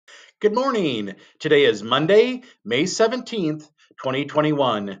Good morning. Today is Monday, May 17th,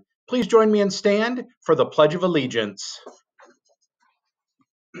 2021. Please join me and stand for the Pledge of Allegiance.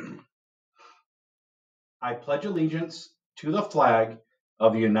 I pledge allegiance to the flag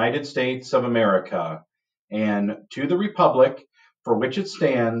of the United States of America and to the republic for which it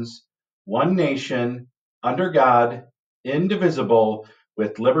stands, one nation, under God, indivisible,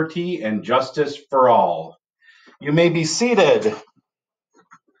 with liberty and justice for all. You may be seated.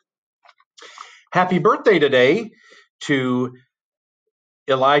 Happy birthday today to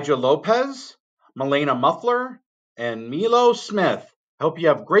Elijah Lopez, Milena Muffler, and Milo Smith. I hope you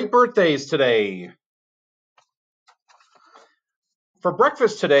have great birthdays today. For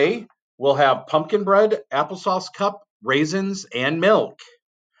breakfast today, we'll have pumpkin bread, applesauce cup, raisins, and milk.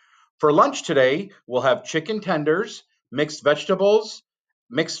 For lunch today, we'll have chicken tenders, mixed vegetables,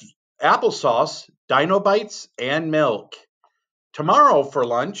 mixed applesauce, dino bites, and milk. Tomorrow for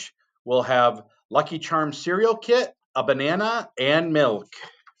lunch, we'll have Lucky Charms cereal kit, a banana, and milk.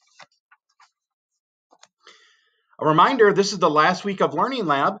 A reminder, this is the last week of Learning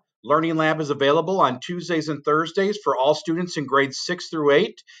Lab. Learning Lab is available on Tuesdays and Thursdays for all students in grades 6 through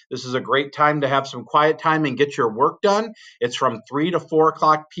 8. This is a great time to have some quiet time and get your work done. It's from 3 to 4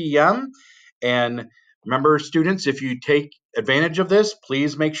 o'clock p.m. And remember, students, if you take advantage of this,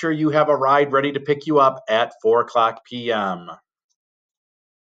 please make sure you have a ride ready to pick you up at 4 o'clock p.m.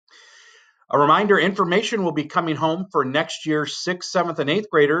 A reminder, information will be coming home for next year's 6th, 7th, and 8th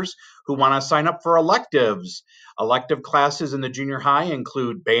graders who want to sign up for electives. Elective classes in the junior high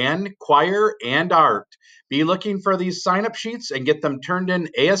include band, choir, and art. Be looking for these sign-up sheets and get them turned in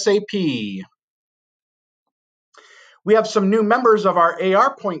ASAP. We have some new members of our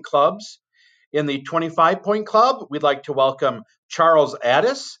AR Point clubs. In the 25-point club, we'd like to welcome Charles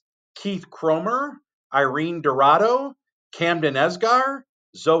Addis, Keith Cromer, Irene Dorado, Camden Esgar,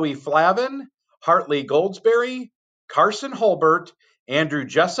 Zoe Flavin, Hartley Goldsberry, Carson Holbert, Andrew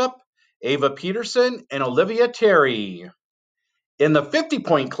Jessup, Ava Peterson, and Olivia Terry. In the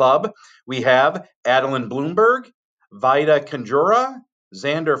 50-point club, we have Adeline Bloomberg, Vida Conjura,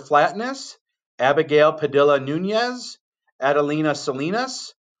 Xander Flatness, Abigail Padilla Nunez, Adelina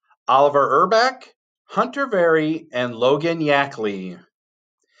Salinas, Oliver Urback, Hunter Very, and Logan Yackley.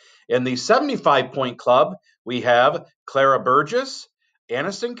 In the 75-point club, we have Clara Burgess,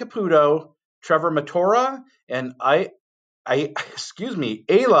 Aniston Caputo, Trevor Matora, and Ayla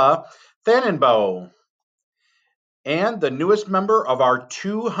Thanenbow. And the newest member of our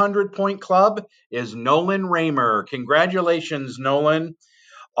 200-point club is Nolan Raymer. Congratulations, Nolan.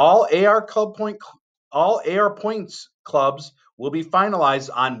 All AR Points clubs will be finalized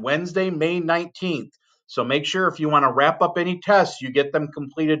on Wednesday, May 19th. So make sure if you want to wrap up any tests, you get them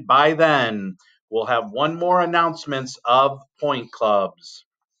completed by then. We'll have one more announcements of point clubs.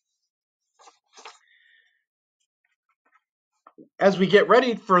 As we get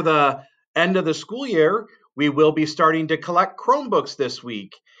ready for the end of the school year, we will be starting to collect Chromebooks this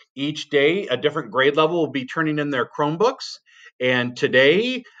week. Each day, a different grade level will be turning in their Chromebooks. And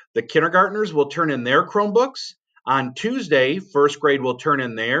today, the kindergartners will turn in their Chromebooks. On Tuesday, first grade will turn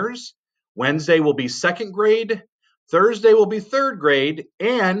in theirs. Wednesday will be second grade. Thursday will be third grade.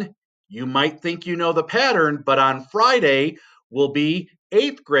 And you might think you know the pattern, but on Friday will be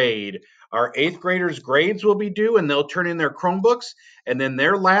eighth grade. Our eighth graders' grades will be due and they'll turn in their Chromebooks. And then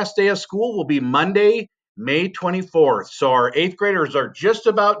their last day of school will be Monday, May 24th. So our eighth graders are just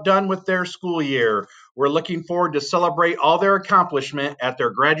about done with their school year. We're looking forward to celebrate all their accomplishment at their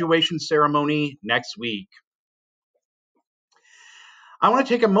graduation ceremony next week. I want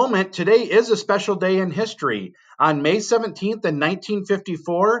to take a moment. Today is a special day in history. On May 17th in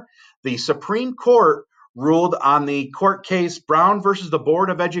 1954, the Supreme Court ruled on the court case Brown versus the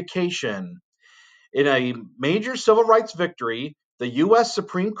Board of Education. In a major civil rights victory, the U.S.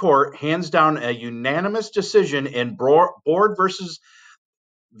 Supreme Court hands down a unanimous decision in Brown versus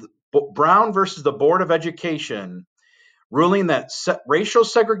the Board of Education, ruling that racial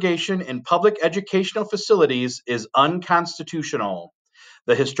segregation in public educational facilities is unconstitutional.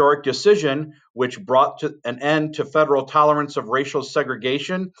 The historic decision, which brought an end to federal tolerance of racial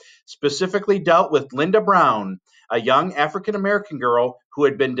segregation, specifically dealt with Linda Brown, a young African-American girl who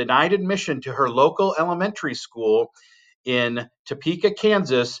had been denied admission to her local elementary school in Topeka,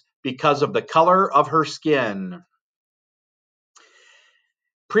 Kansas, because of the color of her skin.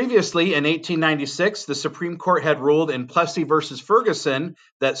 Previously, in 1896, the Supreme Court had ruled in Plessy versus Ferguson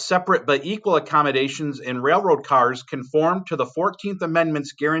that separate but equal accommodations in railroad cars conformed to the 14th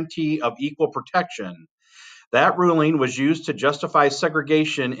Amendment's guarantee of equal protection. That ruling was used to justify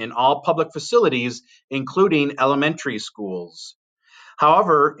segregation in all public facilities, including elementary schools.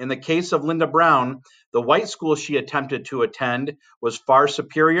 However, in the case of Linda Brown, the white school she attempted to attend was far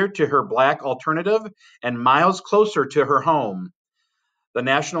superior to her black alternative and miles closer to her home. The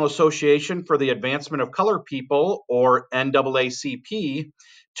National Association for the Advancement of Colored People, or NAACP,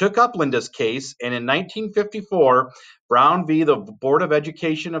 took up Linda's case, and in 1954, Brown v. the Board of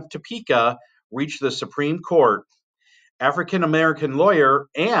Education of Topeka reached the Supreme Court. African American lawyer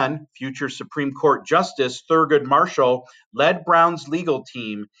and future Supreme Court Justice Thurgood Marshall led Brown's legal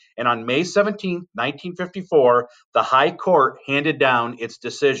team, and on May 17, 1954, the High Court handed down its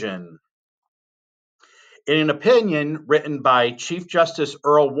decision. In an opinion written by Chief Justice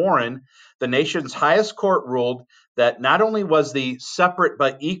Earl Warren, the nation's highest court ruled that not only was the separate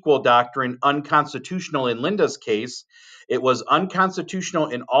but equal doctrine unconstitutional in Linda's case, it was unconstitutional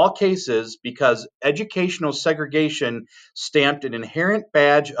in all cases because educational segregation stamped an inherent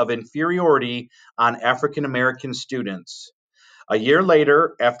badge of inferiority on African American students. A year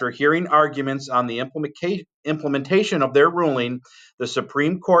later, after hearing arguments on the implementation of their ruling, the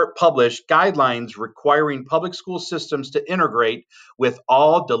Supreme Court published guidelines requiring public school systems to integrate with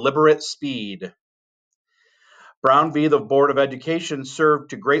all deliberate speed. Brown v. the Board of Education served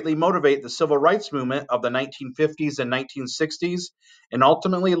to greatly motivate the civil rights movement of the 1950s and 1960s and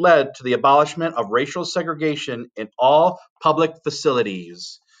ultimately led to the abolishment of racial segregation in all public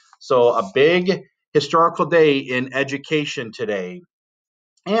facilities. So, a big historical day in education today.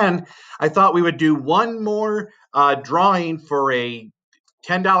 And I thought we would do one more drawing for a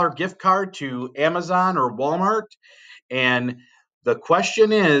 $10 gift card to Amazon or Walmart. And the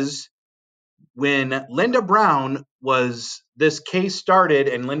question is, when Linda Brown this case started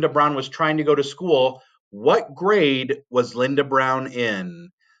and Linda Brown was trying to go to school, what grade was Linda Brown in?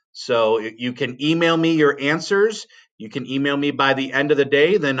 So you can email me your answers. You can email me by the end of the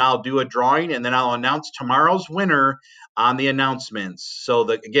day, then I'll do a drawing and then I'll announce tomorrow's winner on the announcements. So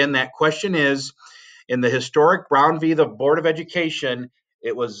again, that question is, in the historic Brown v. the Board of Education,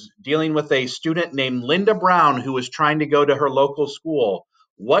 it was dealing with a student named Linda Brown who was trying to go to her local school.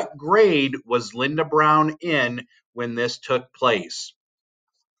 What grade was Linda Brown in when this took place?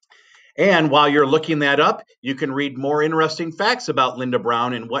 And while you're looking that up, you can read more interesting facts about Linda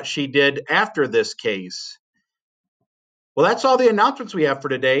Brown and what she did after this case. Well, that's all the announcements we have for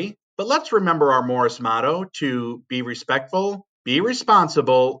today, but let's remember our Morris motto to be respectful, be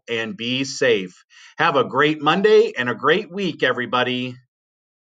responsible, and be safe. Have a great Monday and a great week, everybody.